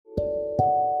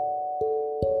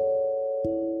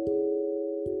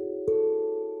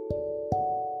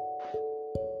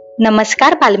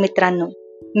नमस्कार बालमित्रांनो,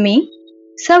 मी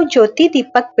सौ ज्योती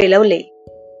दीपक पेलवले.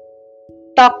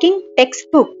 टॉकिंग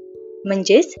टेक्स्टबुक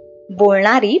म्हणजेच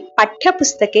बोलणारी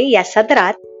पाठ्यपुस्तके या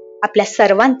सदरात आपल्या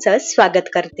सर्वांचं स्वागत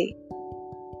करते.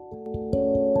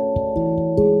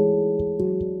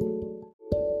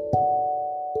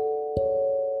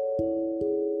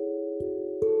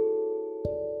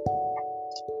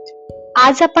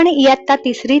 आज आपण इयत्ता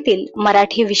तिसरीतील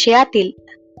मराठी विषयातील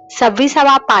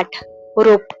 26वा पाठ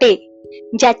रोपटे,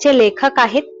 ज्याचे लेखक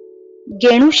आहेत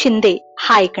गेणू शिंदे,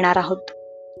 हा ऐकणार आहोत.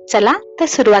 चला तर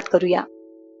सुरुवात करूया.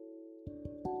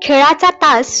 खेळाचा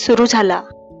तास सुरू झाला.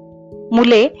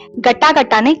 मुले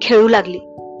गटागटाने खेळू लागली.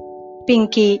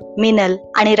 पिंकी, मिनल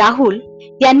आणि राहुल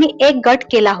यांनी एक गट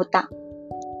केला होता.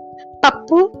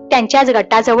 पप्पू त्यांच्याच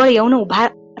गटाजवळ येऊन उभा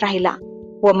राहिला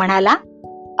व म्हणाला,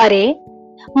 "अरे,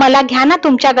 मला घ्या ना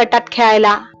तुमच्या गटात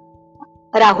खेळायला."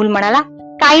 राहुल म्हणाला,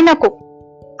 "काही नको,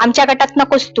 आमच्या गटात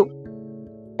नकोस तू."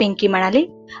 पिंकी म्हणाली,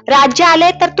 "राज्य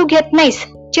आले तर तू घेत नाहीस,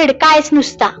 चिडकायस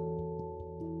नुसता."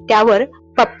 त्यावर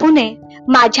पप्पूने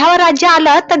माझ्यावर राज्य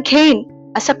आलं तर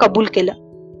घेईन असं कबूल केलं.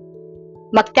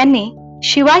 मग त्यांनी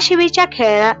शिवाशिवीच्या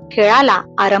खेळाला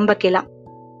आरंभ केला.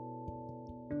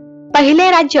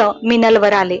 पहिले राज्य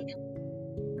मिनलवर आले.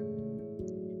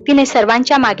 तिने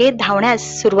सर्वांच्या मागे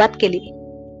धावण्यास सुरुवात केली.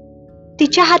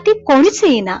 तिच्या हाती कोणीच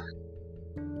येईना.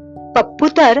 पप्पू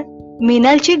तर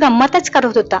मिनलची गंमतच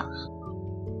करत होता.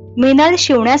 मिनल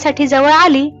शिवण्यासाठी जवळ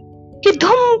आली की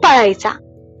धूम पळायचा,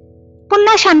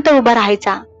 पुन्हा शांत उभा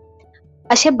राहायचा.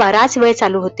 असे बराच वेळ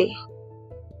चालू होते.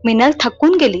 मिनल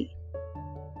थकून गेली.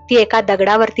 ती एका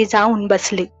दगडावरती जाऊन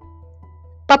बसली.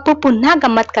 पप्पू पुन्हा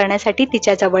गंमत करण्यासाठी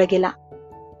तिच्या जवळ गेला.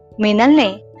 मिनलने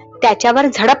त्याच्यावर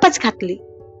झडपच घातली.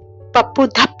 पप्पू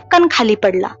धपकन खाली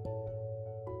पडला.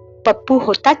 पप्पू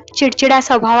होता चिडचिडा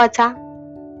स्वभावाचा.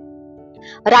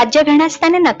 राज्य घेण्यास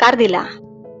त्याने नकार दिला.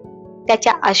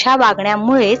 त्याच्या अशा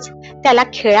वागण्यामुळेच त्याला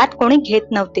खेळात कोणी घेत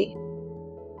नव्हते.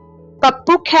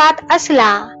 पप्पू खेळात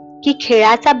असला की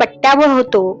खेळाचा बट्ट्याबोळ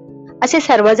होतो असे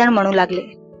सर्वजण म्हणू लागले.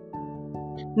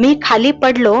 मी खाली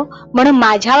पडलो म्हणून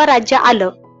माझ्यावर राज्य आलं,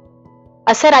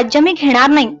 असं राज्य मी घेणार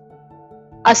नाही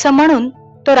असं म्हणून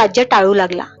तो राज्य टाळू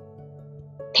लागला.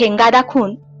 ठेंगा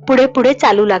दाखवून पुढे पुढे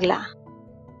चालू लागला.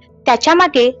 त्याच्या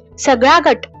मागे सगळा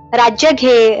गट राज्य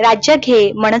घे, राज्य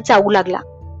घे म्हणत जाऊ लागला.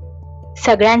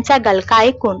 सगळ्यांचा गलका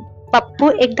ऐकून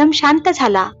पप्पू एकदम शांत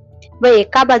झाला व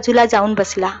एका बाजूला जाऊन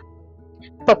बसला.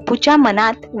 पप्पूच्या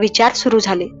मनात विचार सुरू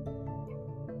झाले.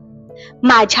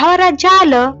 माझ्यावर राज्य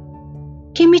आलं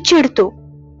की मी चिडतो,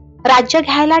 राज्य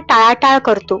घ्यायला टाळाटाळ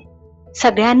करतो,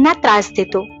 सगळ्यांना त्रास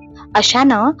देतो.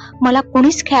 अशानं मला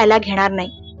कुणीच खेळायला घेणार नाही.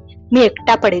 मी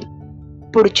एकटा पडेल.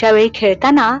 पुढच्या वेळी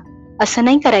खेळताना असं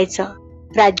नाही करायचं.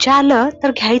 राज्य आलं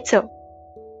तर घ्यायचं.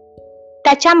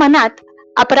 त्याच्या मनात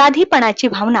अपराधीपणाची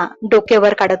भावना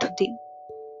डोकेवर काढत होती.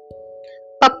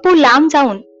 पप्पू लांब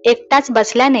जाऊन एकटाच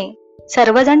बसल्याने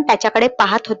सर्वजण त्याच्याकडे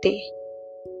पाहत होते.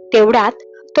 तेवढ्यात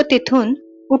तो तिथून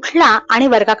उठला आणि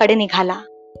वर्गाकडे निघाला.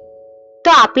 तो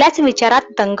आपल्याच विचारात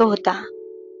दंग होता.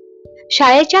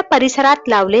 शाळेच्या परिसरात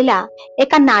लावलेल्या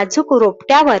एका नाजूक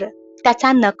रोपट्यावर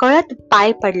त्याचा नकळत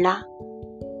पाय पडला.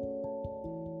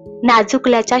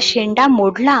 नाजूकल्याचा शेंडा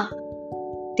मोडला.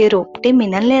 ते रोपटे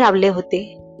मिनलने लावले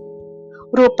होते.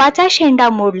 रोपाचा शेंडा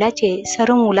मोडल्याचे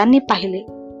सर्व मुलांनी पाहिले.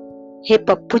 हे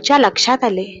पप्पूच्या लक्षात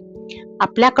आले.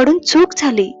 आपल्याकडून चूक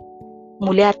झाली.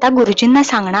 मुले आता गुरुजींना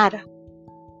सांगणार.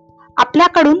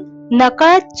 आपल्याकडून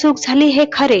नकळत चूक झाली हे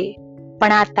खरे,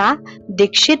 पण आता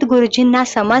दीक्षित गुरुजींना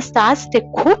समजताच ते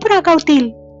खूप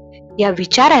रागावतील या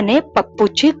विचाराने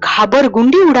पप्पूची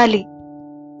घाबरगुंडी उडाली.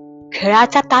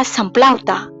 खेळाचा तास संपला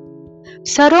होता.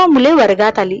 सर्व मुले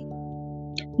वर्गात आली.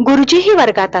 गुरुजीही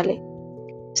वर्गात आले.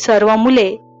 सर्व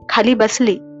मुले खाली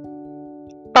बसली.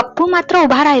 पप्पू मात्र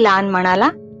उभा राहिला आणि म्हणाला,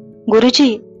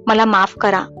 "गुरुजी, मला माफ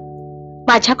करा.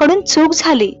 माझ्याकडून चूक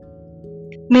झाली.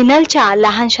 मिनलच्या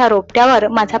लहानशा रोपट्यावर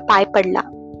माझा पाय पडला.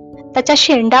 त्याचा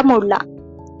शेंडा मोडला."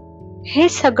 हे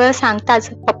सगळं सांगताच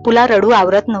पप्पूला रडू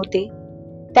आवरत नव्हते.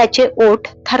 त्याचे ओठ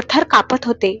थरथर कापत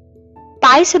होते.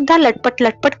 पाय सुद्धा लटपट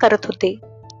लटपट करत होते.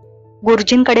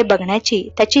 गुरुजींकडे बघण्याची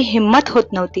त्याची हिंमत होत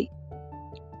नव्हती.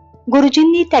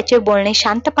 गुरुजींनी त्याचे बोलणे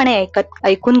शांतपणे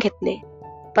ऐकून घेतले,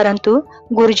 परंतु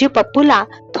गुरुजी पप्पूला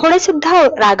थोडे सुद्धा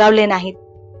रागावले नाहीत.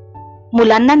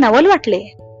 मुलांना नवल वाटले.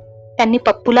 त्यांनी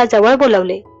पप्पूला जवळ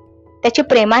बोलवले. त्याची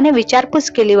प्रेमाने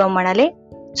विचारपूस केली व म्हणाले,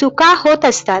 "चुका होत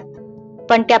असतात,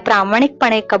 पण त्या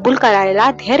प्रामाणिकपणे कबूल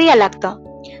करायला धैर्य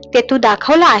लागतं. ते तू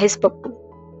दाखवलं आहेस पप्पू.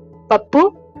 पप्पू,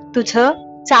 तुझं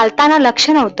चालताना लक्ष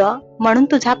नव्हतं म्हणून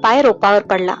तुझा पाय रोपावर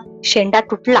पडला, शेंडा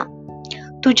तुटला.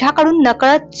 तुझ्याकडून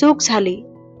नकळत चूक झाली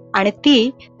आणि ती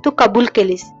तू कबूल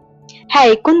केलीस. हे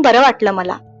ऐकून बरं वाटलं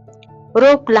मला.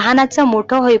 रोप लहानाचं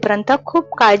मोठं होईपर्यंत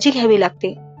खूप काळजी घ्यावी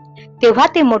लागते, तेव्हा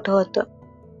ते मोठं होतं.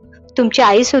 तुमची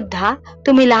आई सुद्धा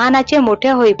तुम्ही लहानाचे मोठे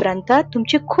होईपर्यंत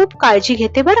तुमची खूप काळजी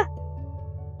घेते बरं.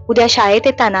 उद्या शाळेत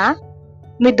येताना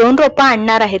मी 2 रोपं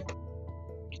आणणार आहेत.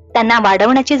 त्यांना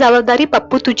वाढवण्याची जबाबदारी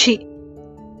पप्पू तुझी.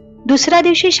 दुसऱ्या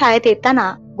दिवशी शाळेत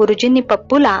येताना गुरुजींनी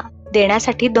पप्पूला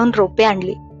देण्यासाठी 2 रोपे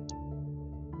आणली.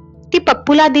 ती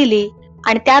पप्पूला दिली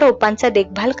आणि त्या रोपांचा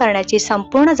देखभाल करण्याची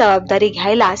संपूर्ण जबाबदारी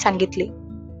घ्यायला सांगितली.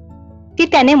 ती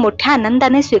त्याने मोठ्या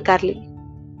आनंदाने स्वीकारली.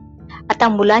 आता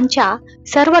मुलांच्या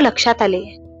सर्व लक्षात आले.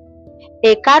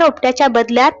 एका रोपट्याच्या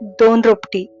बदल्यात 2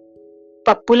 रोपटी.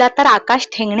 पप्पूला तर आकाश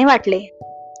ठेंगणे वाटले.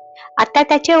 आता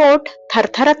त्याचे ओठ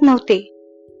थरथरत नव्हते,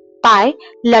 पाय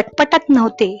लटपटत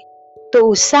नव्हते. तो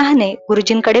उत्साहाने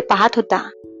गुरुजींकडे पाहत होता.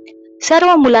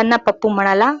 सर्व मुलांना पप्पू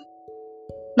म्हणाला,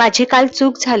 माझी काल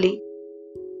चूक झाली,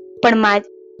 पण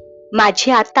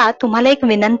माझी आता तुम्हाला एक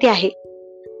विनंती आहे.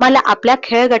 मला आपल्या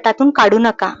खेळ गटातून काढू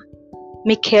नका.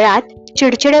 मी खेळात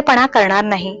चिडचिडेपणा करणार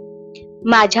नाही.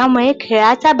 माझ्यामुळे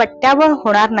खेळाचा बट्ट्याबोळ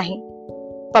होणार नाही.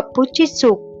 पप्पूची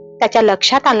चूक त्याच्या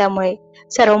लक्षात आल्यामुळे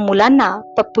सर्व मुलांना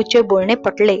पप्पूचे बोलणे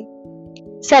पटले.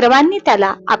 सर्वांनी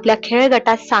त्याला आपल्या खेळ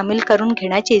गटात सामील करून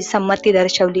घेण्याची संमती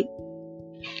दर्शवली.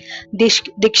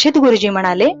 दीक्षित गुरुजी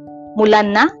म्हणाले,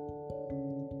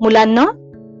 मुलांनो,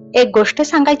 एक गोष्ट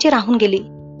सांगायची राहून गेली.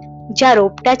 ज्या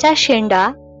रोपट्याचा शेंडा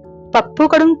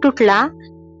पप्पूकडून तुटला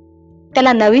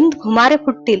त्याला नवीन घुमारे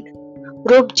फुटतील.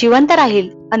 रोप जिवंत राहील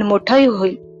आणि मोठंही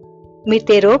होईल. मी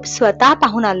ते रोप स्वतः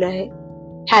पाहून आलो आहे.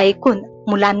 हे ऐकून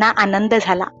मुलांना आनंद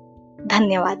झाला.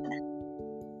 धन्यवाद.